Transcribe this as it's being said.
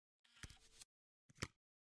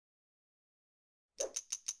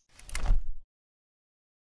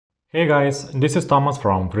Hey guys, this is Thomas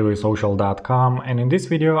from freewheelsocial.com, and in this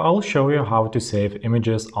video I'll show you how to save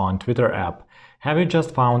images on Twitter app. Have you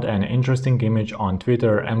just found an interesting image on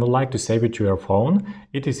Twitter and would like to save it to your phone?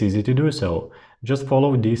 It is easy to do so. Just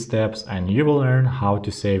follow these steps and you will learn how to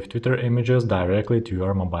save Twitter images directly to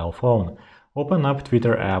your mobile phone. Open up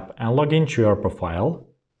Twitter app and log into your profile.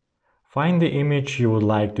 Find the image you would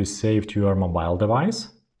like to save to your mobile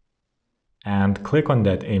device and click on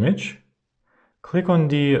that image. Click on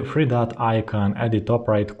the three dot icon at the top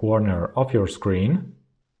right corner of your screen.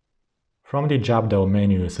 From the drop-down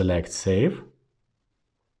menu, select Save.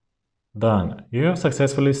 Done. You have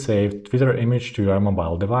successfully saved Twitter image to your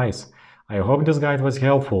mobile device. I hope this guide was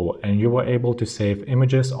helpful and you were able to save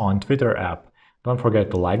images on Twitter app. Don't forget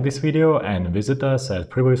to like this video and visit us at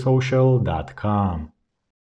freewheelsocial.com.